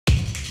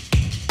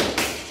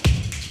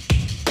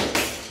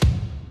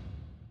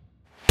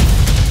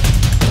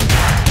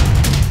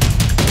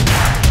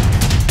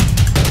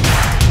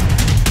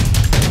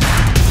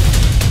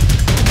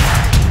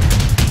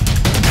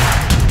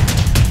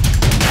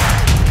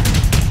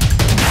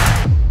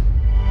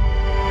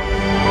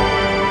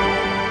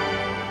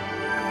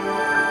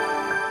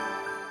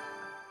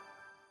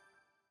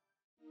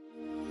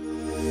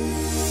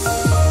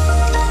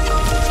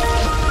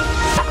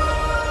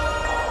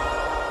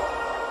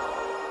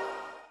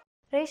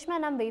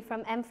Reshma Nambi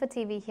from M4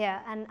 TV here,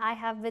 and I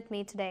have with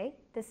me today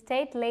the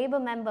State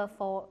Labour Member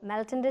for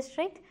Melton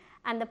District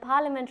and the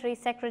Parliamentary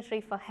Secretary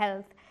for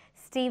Health,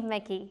 Steve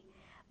McGhie.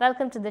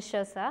 Welcome to the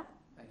show, sir.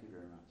 Thank you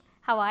very much.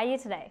 How are you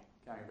today?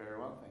 Going very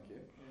well, thank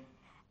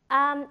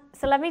you.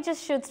 So let me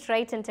just shoot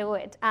straight into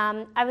it.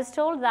 I was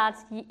told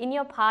that in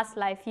your past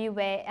life you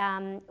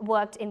were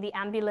worked in the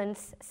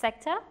ambulance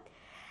sector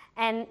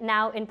and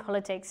now in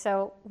politics.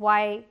 So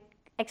why?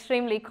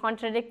 Extremely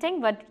contradicting,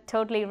 but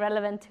totally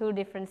relevant, two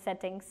different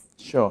settings.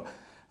 Sure.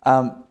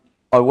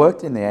 I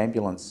worked in the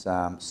ambulance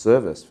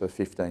service for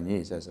 15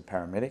 years as a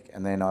paramedic,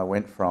 and then I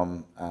went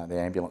from the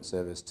ambulance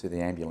service to the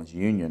ambulance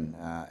union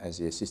as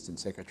the assistant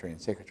secretary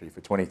and secretary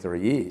for 23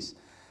 years.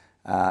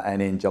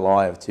 And in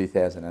July of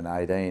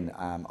 2018,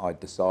 I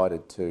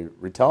decided to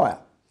retire.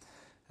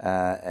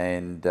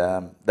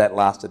 That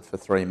lasted for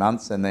 3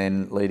 months, and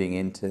then leading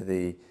into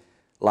the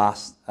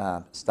last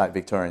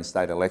Victorian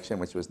state election,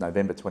 which was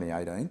November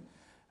 2018,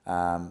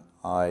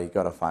 I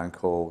got a phone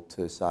call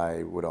to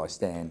say would I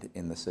stand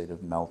in the seat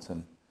of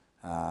Melton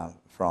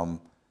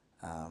from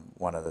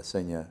one of the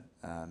senior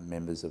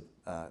members of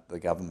the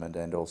government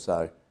and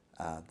also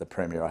the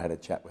Premier. I had a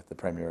chat with the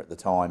Premier at the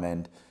time,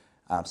 and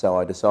so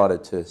I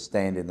decided to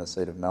stand in the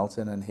seat of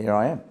Melton, and here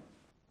I am.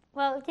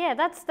 Well, yeah,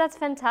 that's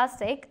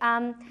fantastic.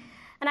 And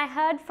I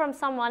heard from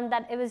someone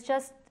that it was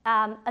just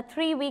a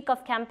 3-week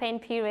of campaign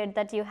period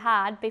that you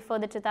had before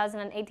the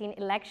 2018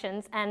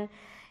 elections, and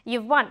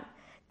you've won.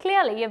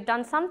 Clearly, you've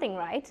done something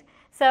right.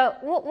 So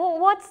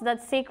what's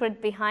that secret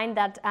behind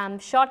that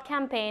short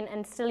campaign,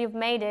 and still you've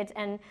made it,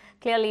 and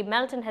clearly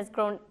Melton has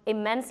grown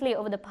immensely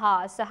over the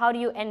past. So how do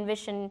you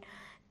envision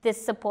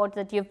this support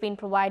that you've been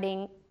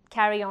providing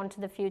carry on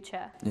to the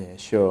future? Yeah,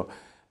 sure.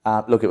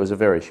 Look, it was a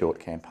very short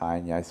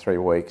campaign, 3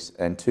 weeks,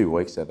 and 2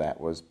 weeks of that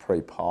was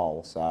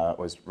pre-poll, so it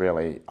was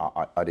really,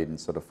 I didn't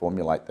sort of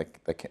formulate the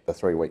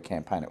 3-week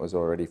campaign, it was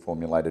already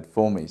formulated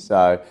for me.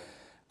 So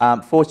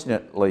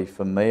fortunately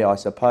for me, I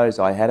suppose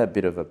I had a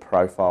bit of a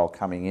profile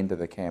coming into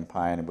the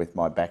campaign with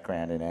my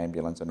background in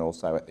ambulance and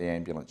also at the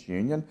ambulance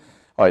union.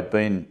 I had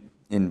been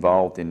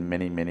involved in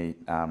many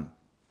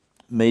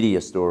media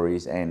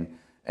stories and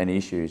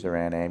issues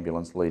around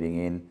ambulance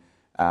leading in.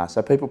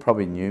 So people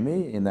probably knew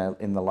me in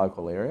the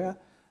local area,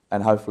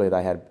 and hopefully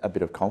they had a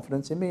bit of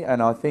confidence in me.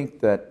 And I think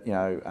that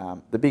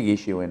the big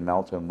issue in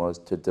Melton was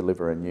to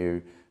deliver a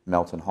new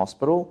Melton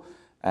hospital.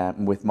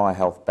 With my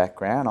health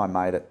background, I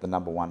made it the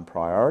 #1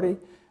 priority,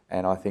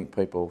 and I think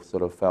people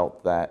sort of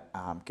felt that,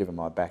 given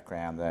my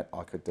background, that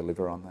I could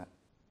deliver on that.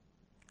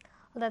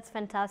 Well, that's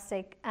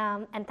fantastic,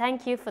 and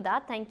thank you for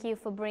that. Thank you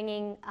for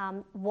bringing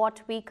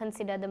what we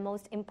consider the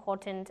most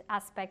important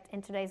aspect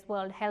in today's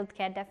world,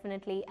 healthcare,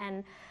 definitely.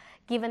 And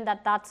given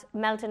that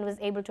Melton was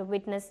able to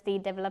witness the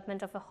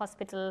development of a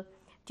hospital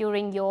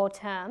during your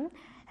term,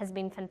 has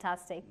been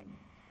fantastic.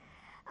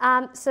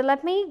 So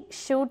let me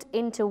shoot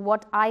into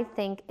what I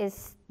think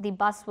is the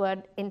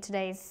buzzword in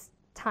today's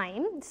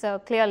time. So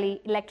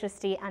clearly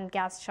electricity and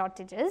gas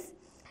shortages.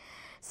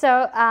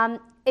 So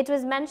it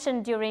was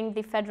mentioned during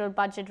the federal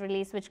budget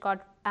release, which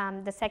got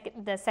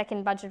the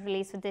second budget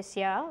release for this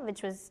year,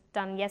 which was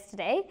done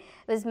yesterday.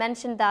 It was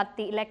mentioned that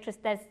the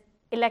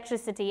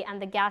electricity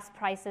and the gas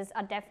prices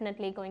are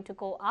definitely going to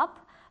go up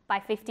by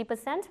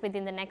 50%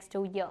 within the next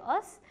 2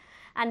 years.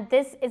 And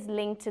this is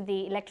linked to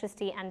the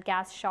electricity and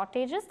gas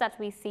shortages that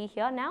we see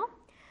here now.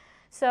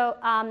 So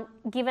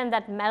given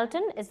that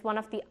Melton is one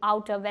of the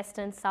outer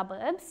western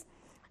suburbs,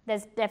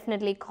 there's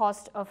definitely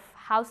cost of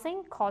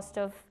housing, cost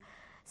of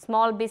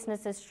small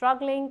businesses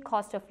struggling,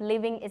 cost of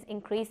living is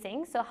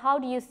increasing. So how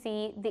do you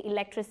see the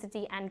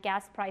electricity and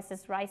gas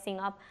prices rising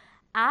up,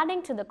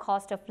 adding to the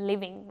cost of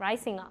living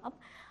rising up?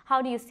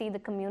 How do you see the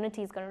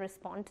community is going to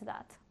respond to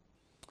that?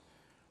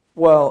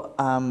 Well,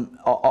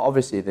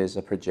 obviously there's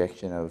a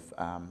projection of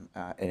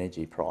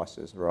energy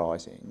prices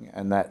rising,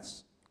 and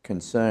that's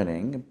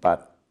concerning,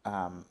 but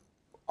I'm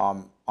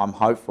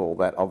hopeful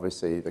that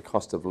obviously the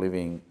cost of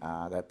living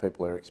that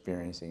people are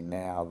experiencing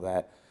now,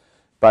 that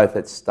both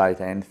at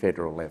state and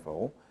federal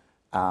level,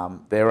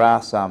 there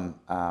are some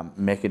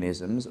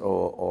mechanisms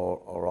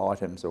or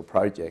items or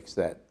projects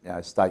that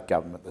the state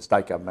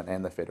government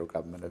and the federal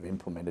government have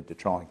implemented to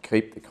try and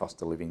keep the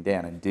cost of living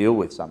down and deal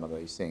with some of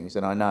these things.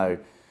 And I know,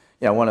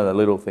 one of the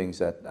little things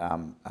that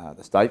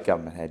the state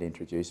government had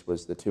introduced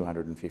was the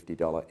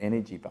 $250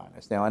 energy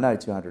bonus. Now I know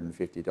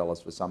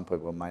 $250 for some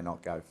people may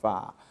not go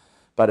far,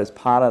 but as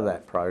part of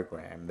that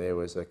program there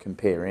was a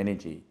compare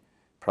energy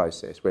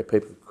process where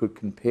people could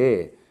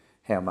compare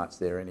how much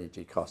their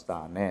energy costs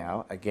are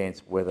now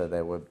against whether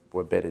there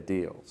were better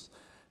deals.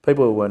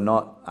 People were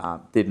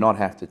did not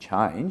have to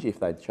change if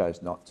they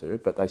chose not to,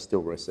 but they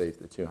still received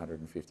the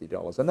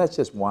 $250, and that's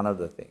just one of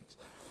the things.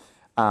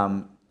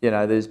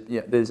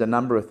 There's a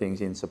number of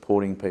things in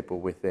supporting people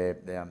with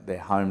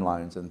their home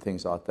loans and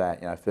things like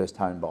that. First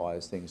home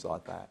buyers, things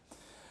like that.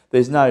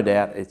 There's no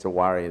doubt it's a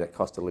worry that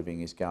cost of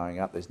living is going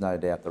up. There's no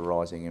doubt the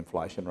rising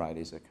inflation rate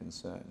is a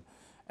concern.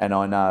 And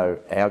I know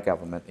our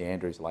government, the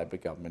Andrews Labor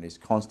government, is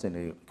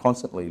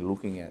constantly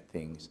looking at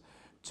things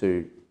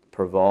to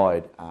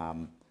provide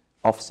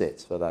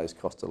offsets for those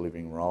cost of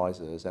living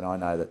rises, and I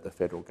know that the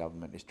federal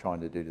government is trying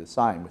to do the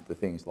same with the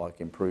things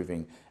like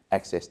improving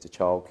access to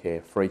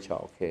childcare, free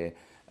childcare,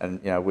 and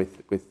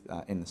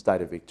in the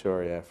state of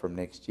Victoria from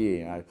next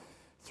year,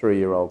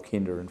 3-year-old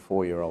kinder and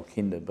 4-year-old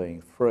kinder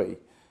being free,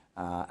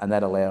 and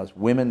that allows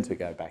women to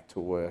go back to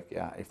work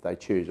if they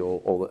choose,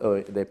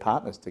 or their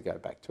partners to go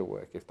back to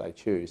work if they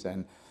choose,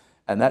 and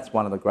that's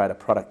one of the greater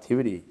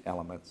productivity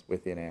elements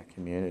within our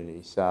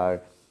community. So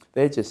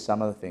they're just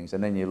some of the things.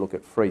 And then you look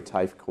at free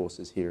TAFE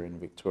courses here in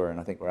Victoria, and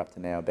I think we're up to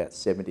now about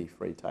 70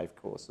 free TAFE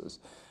courses.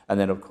 And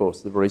then, of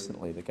course,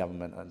 recently the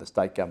government, the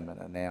state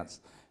government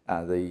announced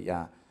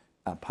the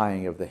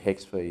paying of the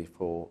HECS fee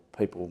for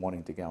people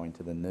wanting to go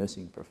into the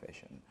nursing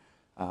profession.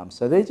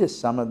 So they're just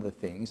some of the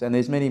things, and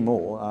there's many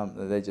more.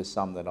 They're just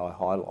some that I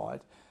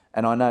highlight.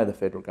 And I know the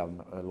federal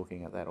government are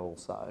looking at that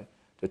also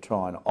to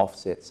try and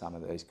offset some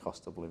of these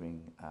cost of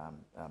living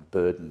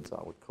burdens,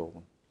 I would call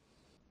them.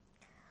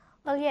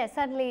 Well, yes,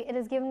 certainly it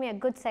has given me a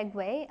good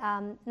segue.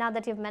 Now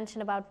that you've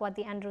mentioned about what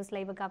the Andrews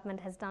Labor government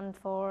has done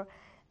for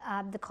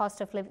the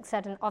cost of living,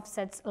 certain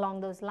offsets along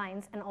those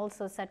lines, and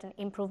also certain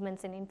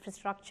improvements in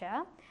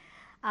infrastructure,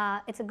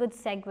 it's a good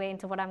segue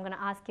into what I'm going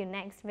to ask you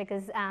next,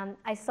 because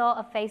I saw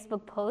a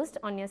Facebook post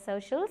on your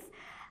socials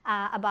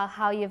about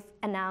how you've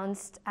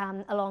announced,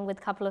 along with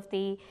a couple of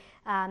the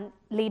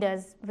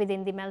leaders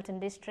within the Melton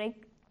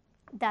district,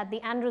 that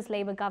the Andrews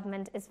Labor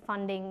government is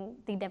funding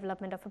the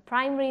development of a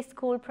primary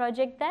school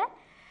project there.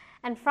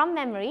 And from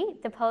memory,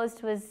 the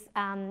post was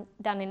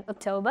done in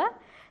October,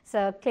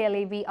 so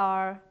clearly we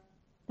are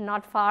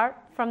not far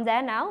from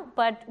there now,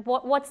 but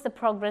what's the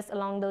progress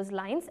along those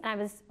lines?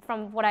 And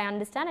from what I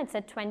understand, it's a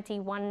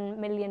 21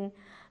 million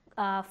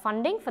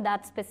funding for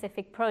that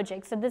specific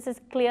project. So this is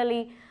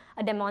clearly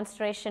a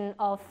demonstration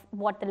of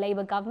what the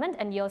Labor government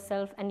and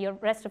yourself and your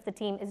rest of the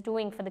team is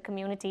doing for the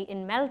community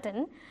in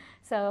Melton.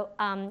 So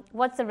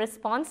what's the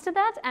response to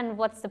that, and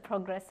what's the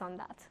progress on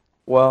that?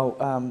 Well,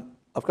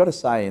 I've got to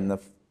say, in the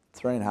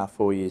 3.5,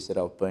 4 years that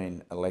I've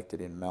been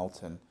elected in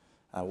Melton,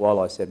 while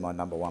I said my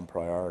number one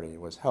priority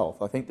was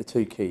health, I think the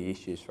two key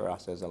issues for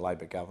us as a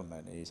Labor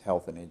government is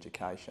health and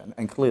education,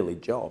 and clearly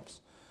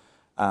jobs.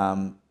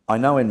 I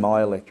know in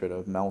my electorate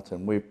of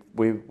Melton,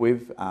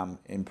 we've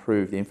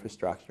improved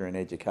infrastructure in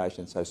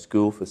education, so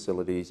school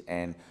facilities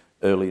and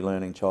early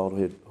learning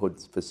childhood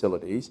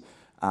facilities.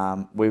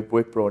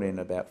 We've brought in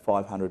about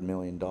 $500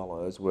 million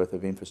worth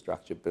of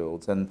infrastructure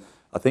builds, and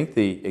I think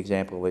the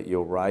example that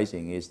you're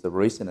raising is the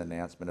recent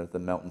announcement of the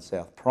Melton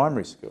South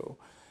Primary School,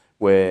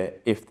 where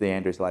if the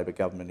Andrews Labor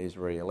government is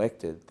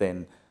re-elected,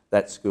 then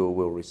that school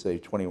will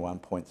receive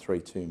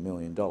 $21.32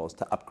 million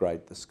to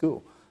upgrade the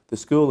school. The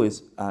school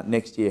is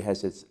next year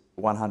has its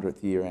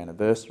 100th year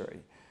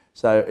anniversary,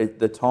 so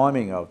the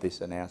timing of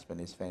this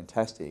announcement is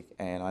fantastic,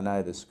 and I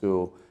know the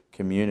school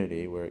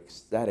community were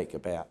ecstatic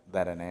about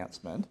that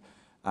announcement.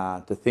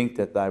 To think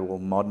that they will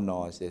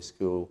modernise their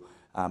school,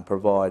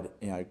 provide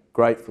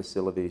great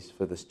facilities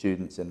for the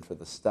students and for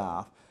the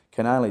staff,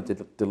 can only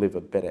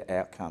deliver better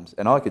outcomes.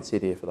 And I could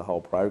sit here for the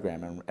whole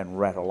program and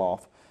rattle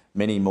off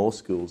many more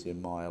schools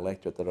in my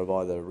electorate that have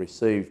either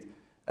received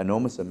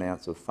enormous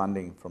amounts of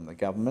funding from the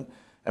government,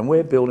 and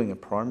we're building a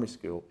primary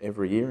school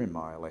every year in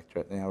my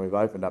electorate. Now, we've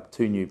opened up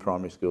 2 new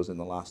primary schools in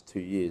the last 2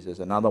 years. There's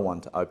another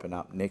one to open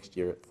up next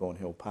year at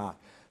Thornhill Park.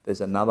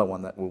 There's another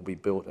one that will be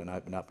built and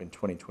open up in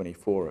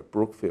 2024 at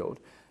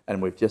Brookfield.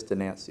 And we've just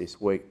announced this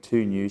week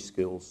 2 new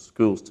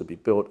schools to be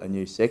built, a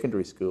new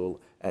secondary school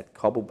at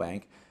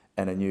Cobblebank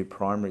and a new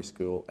primary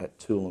school at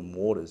Toolern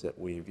Waters at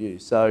Wearview.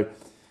 So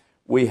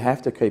we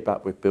have to keep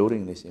up with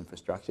building this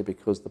infrastructure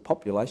because the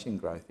population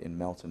growth in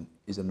Melton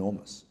is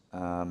enormous.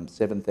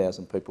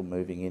 7,000 people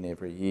moving in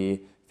every year,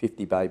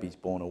 50 babies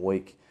born a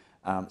week.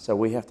 So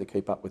we have to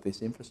keep up with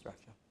this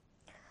infrastructure.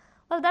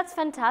 Well, that's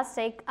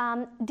fantastic.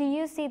 Do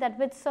you see that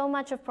with so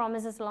much of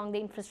promises along the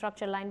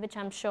infrastructure line, which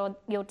I'm sure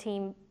your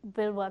team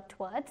will work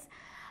towards,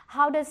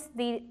 how does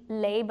the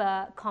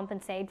Labor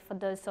compensate for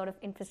those sort of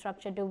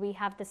infrastructure? Do we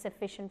have the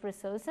sufficient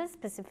resources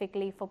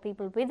specifically for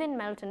people within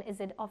Melton? Is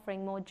it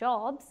offering more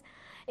jobs?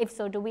 If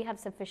so, do we have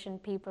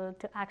sufficient people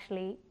to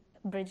actually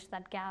bridge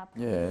that gap?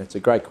 Yeah, it's a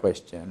great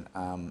question.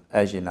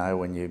 As you know,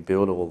 when you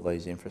build all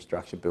these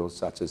infrastructure builds,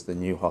 such as the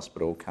new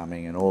hospital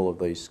coming and all of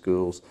these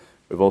schools,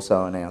 we've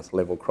also announced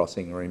level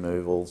crossing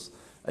removals,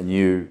 a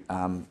new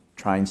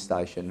train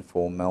station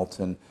for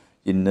Melton.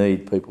 You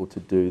need people to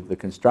do the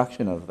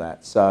construction of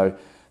that. So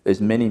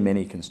there's many,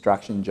 many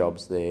construction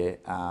jobs there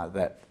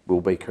that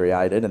will be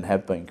created and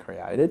have been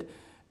created.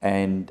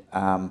 And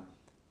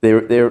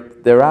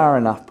there are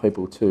enough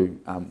people to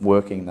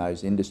working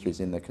those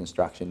industries in the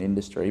construction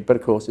industry, but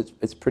of course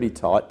it's pretty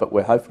tight, but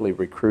we're hopefully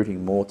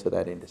recruiting more to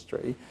that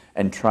industry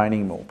and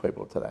training more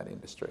people to that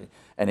industry.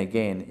 And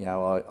again,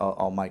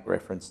 I'll make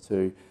reference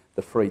to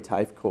the free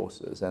TAFE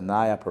courses, and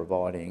they are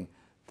providing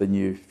the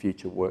new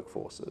future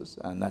workforces,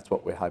 and that's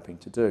what we're hoping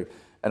to do.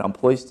 And I'm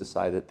pleased to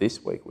say that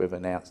this week we've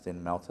announced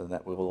in Melton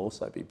that we will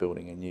also be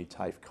building a new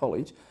TAFE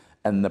college,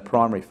 and the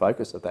primary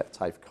focus of that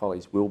TAFE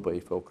college will be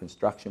for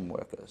construction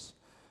workers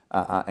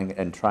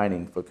and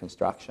training for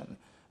construction.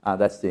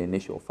 That's the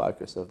initial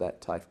focus of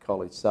that TAFE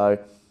college. So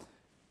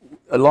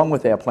along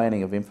with our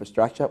planning of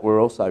infrastructure,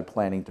 we're also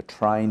planning to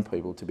train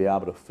people to be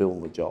able to fill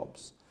the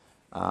jobs.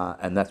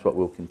 And that's what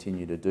we'll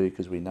continue to do,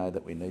 because we know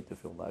that we need to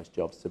fill those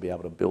jobs to be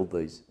able to build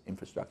these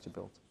infrastructure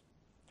builds.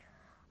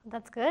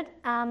 That's good.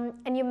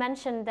 And you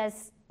mentioned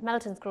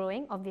Melton's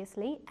growing,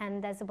 obviously,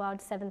 and there's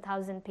about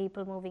 7,000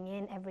 people moving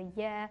in every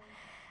year.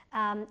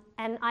 And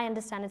I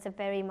understand it's a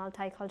very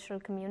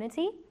multicultural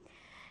community.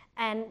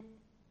 And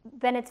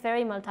when it's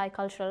very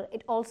multicultural,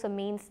 it also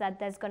means that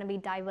there's going to be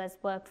diverse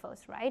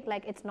workforce, right?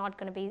 Like, it's not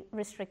going to be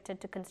restricted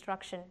to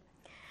construction.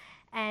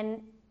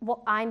 And what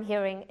I'm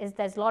hearing is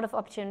there's a lot of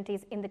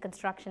opportunities in the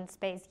construction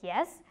space,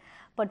 yes,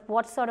 but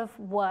what sort of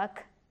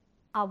work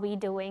are we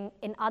doing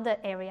in other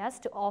areas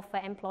to offer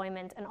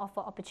employment and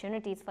offer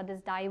opportunities for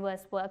this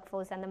diverse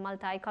workforce and the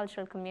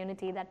multicultural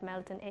community that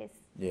Melton is?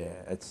 Yeah,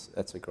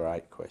 that's a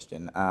great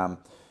question.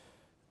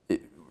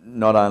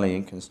 Not only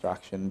in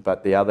construction,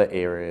 but the other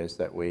areas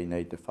that we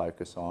need to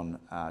focus on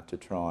to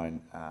try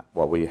and,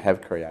 we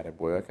have created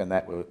work, and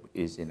that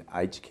is in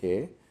aged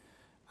care,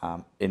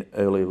 in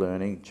early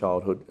learning,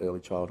 early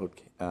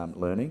childhood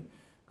learning.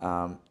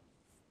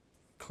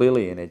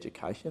 Clearly in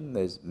education,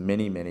 there's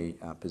many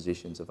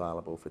positions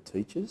available for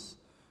teachers,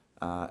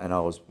 and I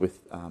was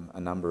with a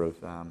number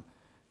of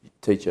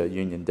teacher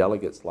union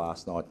delegates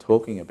last night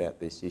talking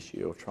about this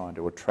issue of trying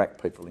to attract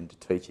people into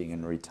teaching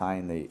and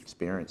retain the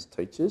experienced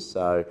teachers.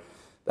 So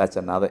that's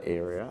another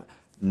area.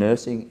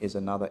 Nursing is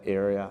another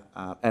area,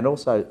 and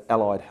also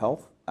allied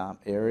health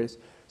areas.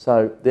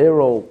 So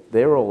they're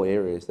all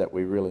areas that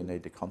we really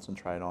need to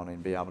concentrate on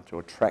and be able to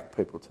attract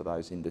people to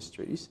those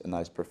industries and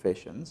those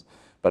professions,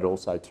 but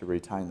also to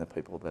retain the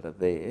people that are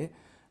there,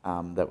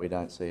 that we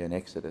don't see an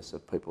exodus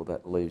of people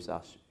that leaves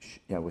us,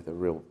 with a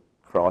real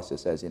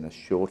crisis, as in a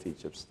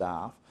shortage of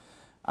staff.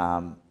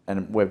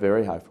 And we're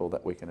very hopeful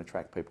that we can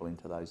attract people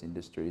into those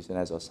industries. And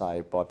as I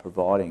say, by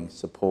providing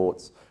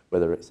supports,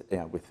 whether it's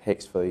with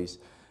HEX fees,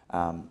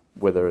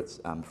 whether it's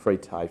free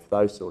TAFE,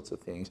 those sorts of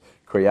things,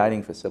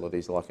 creating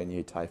facilities like a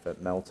new TAFE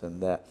at Melton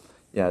that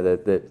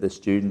the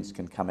students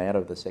can come out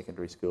of the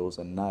secondary schools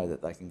and know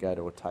that they can go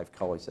to a TAFE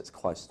college that's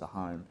close to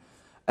home.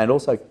 And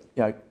also,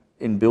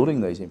 in building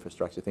these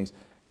infrastructure things,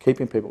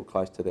 keeping people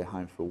close to their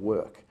home for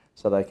work,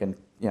 so they can,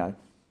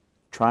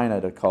 train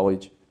at a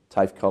college,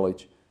 TAFE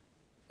college,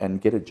 and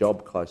get a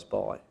job close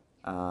by,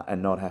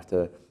 and not have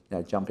to,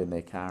 jump in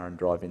their car and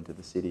drive into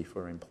the city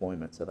for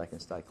employment, so they can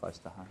stay close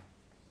to home.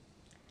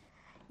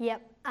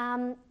 Yep,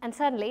 and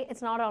certainly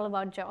it's not all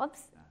about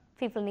jobs.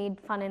 People need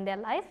fun in their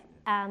life.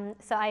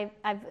 So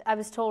I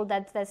was told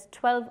that there's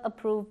 12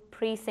 approved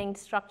precinct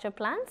structure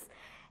plans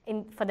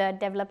for the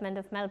development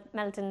of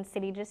Melton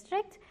City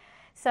District.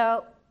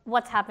 So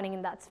what's happening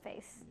in that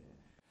space?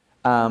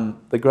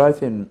 The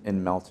growth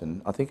in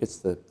Melton, I think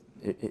it's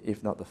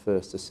if not the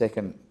first, the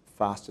second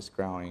fastest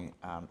growing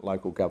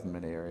local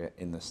government area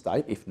in the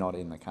state, if not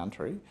in the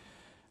country.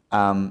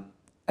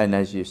 And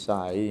as you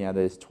say,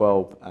 there's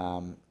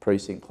 12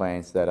 precinct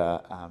plans that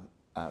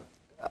are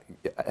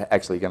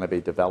actually going to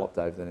be developed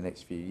over the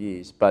next few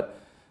years. But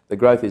the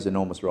growth is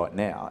enormous right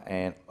now,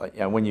 and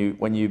when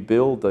you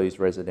build these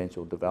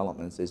residential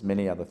developments, there's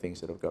many other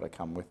things that have got to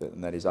come with it,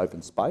 and that is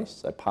open space,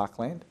 so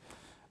parkland,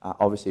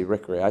 obviously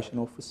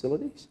recreational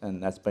facilities,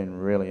 and that's been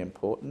really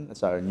important.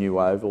 So new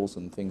ovals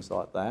and things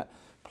like that,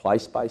 play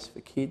space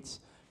for kids,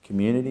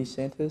 community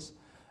centres.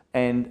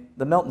 And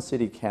the Melton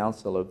City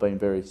Council have been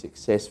very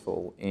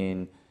successful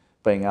in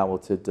being able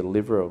to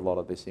deliver a lot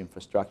of this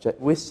infrastructure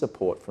with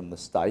support from the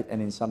state,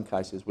 and in some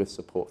cases with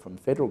support from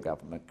federal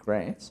government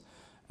grants.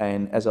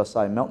 And as I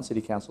say, Melton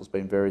City Council has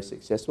been very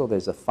successful.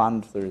 There's a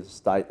fund through the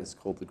state that's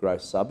called the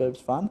Growth Suburbs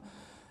Fund,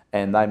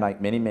 and they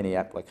make many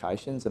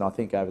applications, and I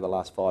think over the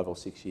last 5 or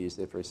 6 years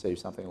they've received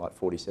something like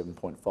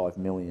 $47.5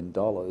 million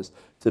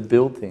to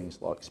build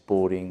things like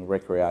sporting,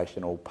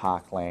 recreational,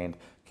 parkland,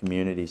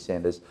 community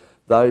centres,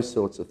 those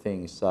sorts of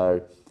things.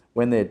 So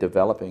when they're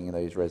developing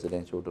these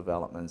residential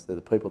developments, the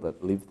people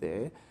that live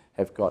there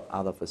have got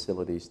other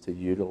facilities to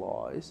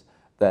utilise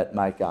that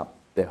make up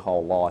their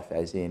whole life,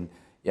 as in,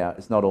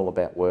 it's not all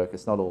about work,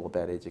 it's not all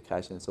about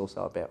education, it's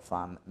also about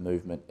fun,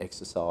 movement,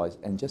 exercise,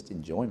 and just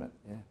enjoyment.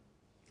 Yeah.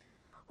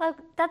 Well,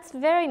 that's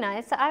very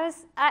nice. I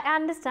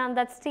understand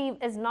that Steve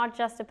is not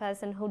just a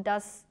person who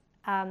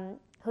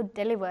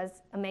delivers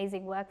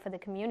amazing work for the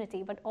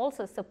community, but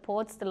also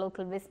supports the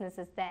local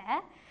businesses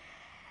there.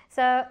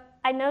 So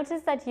I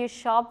noticed that you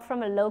shop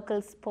from a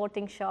local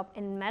sporting shop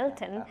in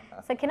Melton.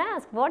 So can I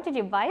ask, what did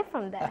you buy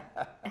from there?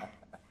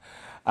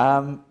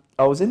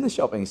 I was in the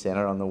shopping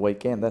centre on the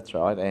weekend, that's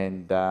right,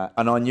 and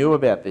I knew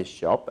about this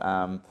shop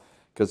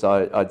because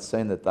I'd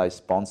seen that they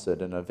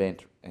sponsored an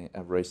event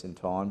of recent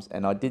times,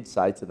 and I did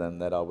say to them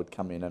that I would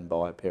come in and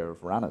buy a pair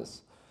of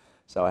runners.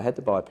 So I had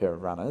to buy a pair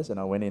of runners, and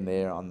I went in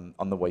there on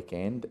the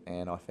weekend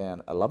and I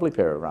found a lovely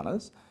pair of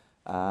runners.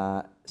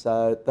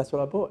 So that's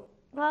what I bought.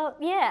 Well,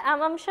 yeah,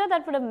 I'm sure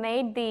that would have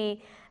made the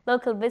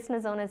local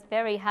business owners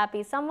very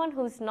happy. Someone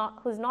who's not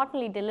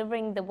only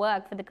delivering the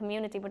work for the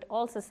community, but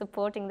also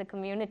supporting the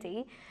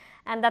community.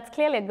 And that's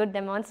clearly a good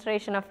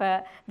demonstration of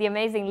the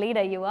amazing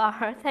leader you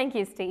are. Thank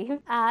you, Steve.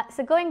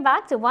 So going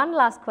back to one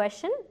last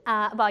question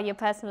about your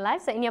personal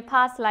life. So in your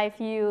past life,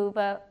 you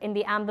were in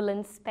the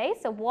ambulance space.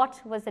 So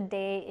what was a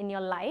day in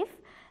your life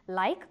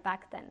like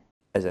back then?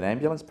 As an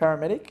ambulance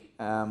paramedic,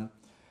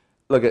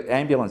 look, at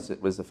ambulance,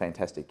 it was a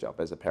fantastic job.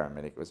 As a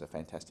paramedic, it was a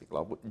fantastic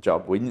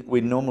job.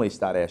 We normally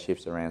start our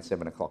shifts around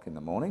 7 o'clock in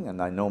the morning, and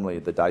normally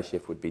the day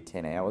shift would be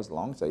 10 hours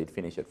long, so you'd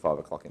finish at 5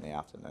 o'clock in the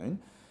afternoon.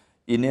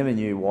 You never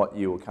knew what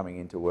you were coming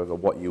into work or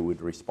what you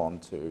would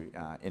respond to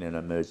in an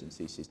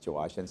emergency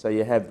situation. So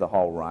you have the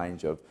whole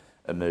range of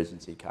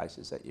emergency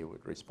cases that you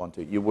would respond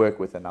to. You work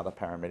with another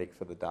paramedic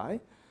for the day.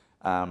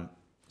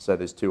 So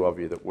there's 2 of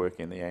you that work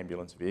in the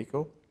ambulance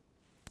vehicle.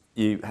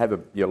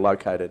 You're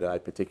located at a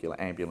particular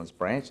ambulance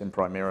branch, and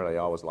primarily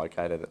I was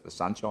located at the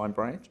Sunshine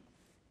branch.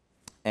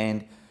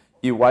 And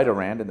you wait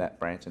around in that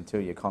branch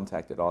until you're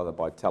contacted either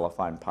by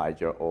telephone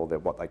pager or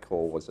what they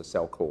call was a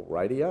cell call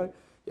radio.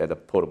 You had a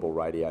portable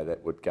radio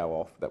that would go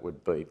off, that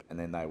would beep, and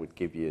then they would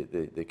give you,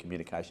 the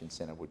communication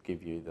centre would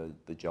give you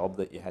the job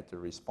that you had to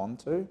respond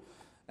to.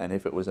 And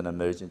if it was an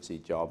emergency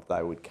job,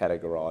 they would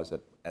categorise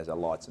it as a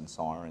lights and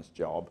sirens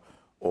job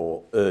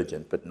or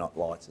urgent but not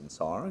lights and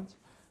sirens.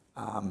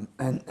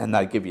 And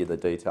they'd give you the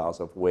details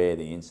of where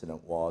the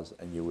incident was,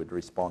 and you would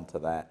respond to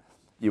that.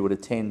 You would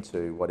attend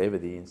to whatever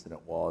the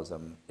incident was,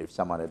 and if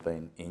someone had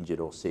been injured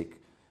or sick,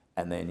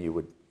 and then you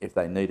would, if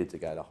they needed to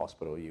go to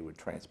hospital, you would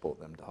transport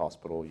them to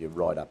hospital. You'd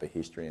write up a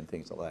history and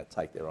things like that,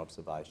 take their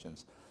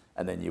observations,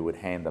 and then you would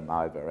hand them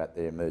over at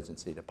the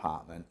emergency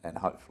department, and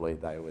hopefully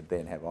they would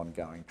then have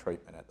ongoing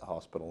treatment at the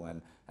hospital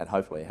and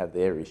hopefully have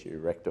their issue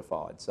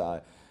rectified.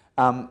 So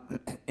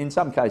in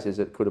some cases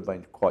it could have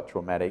been quite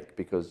traumatic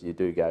because you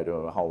do go to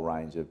a whole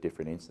range of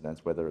different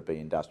incidents, whether it be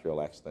industrial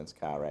accidents,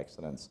 car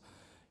accidents,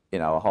 you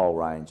know, a whole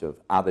range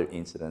of other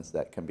incidents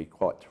that can be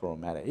quite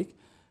traumatic.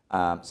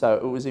 So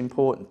it was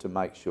important to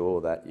make sure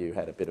that you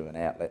had a bit of an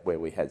outlet where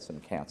we had some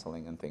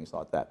counselling and things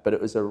like that. But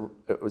it was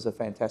a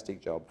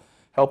fantastic job.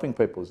 Helping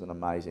people is an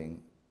amazing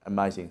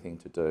thing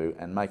to do,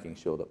 and making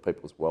sure that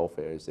people's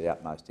welfare is the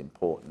utmost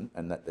important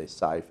and that they're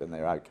safe and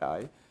they're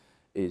okay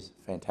is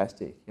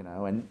fantastic, you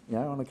know. And, you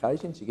know, on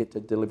occasions you get to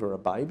deliver a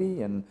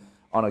baby, and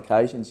on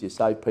occasions you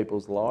save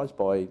people's lives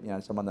by, you know,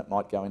 someone that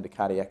might go into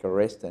cardiac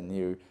arrest and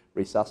you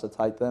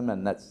resuscitate them,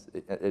 and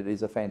it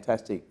is a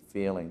fantastic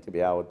feeling to be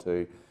able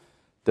to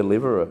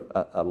deliver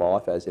a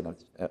life, as in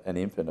an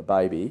infant, a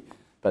baby,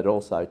 but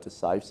also to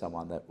save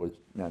someone that was,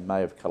 you know,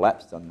 may have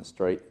collapsed on the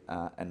street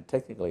and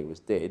technically was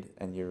dead,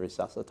 and you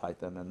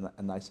resuscitate them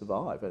and they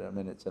survive. I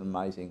mean, it's an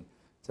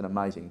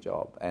amazing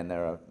job, and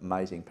there are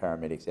amazing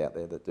paramedics out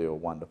there that do a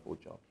wonderful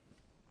job.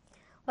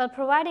 Well,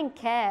 providing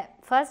care,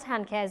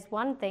 first-hand care is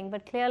one thing,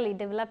 but clearly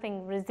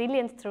developing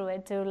resilience through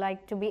it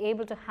to be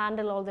able to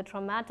handle all the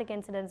traumatic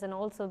incidents and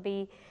also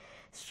be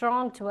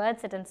strong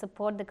towards it and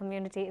support the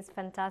community is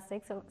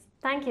fantastic. So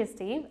thank you,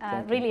 Steve.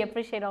 Really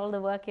appreciate all the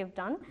work you've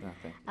done.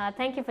 No,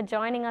 thank you for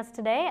joining us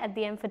today at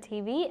the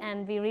M4TV,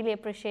 and we really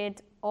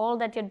appreciate all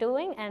that you're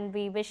doing, and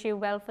we wish you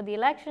well for the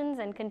elections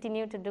and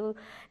continue to do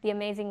the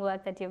amazing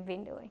work that you've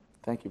been doing.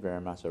 Thank you very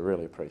much. I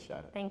really appreciate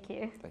it. Thank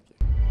you. Thank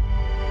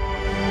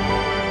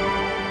you.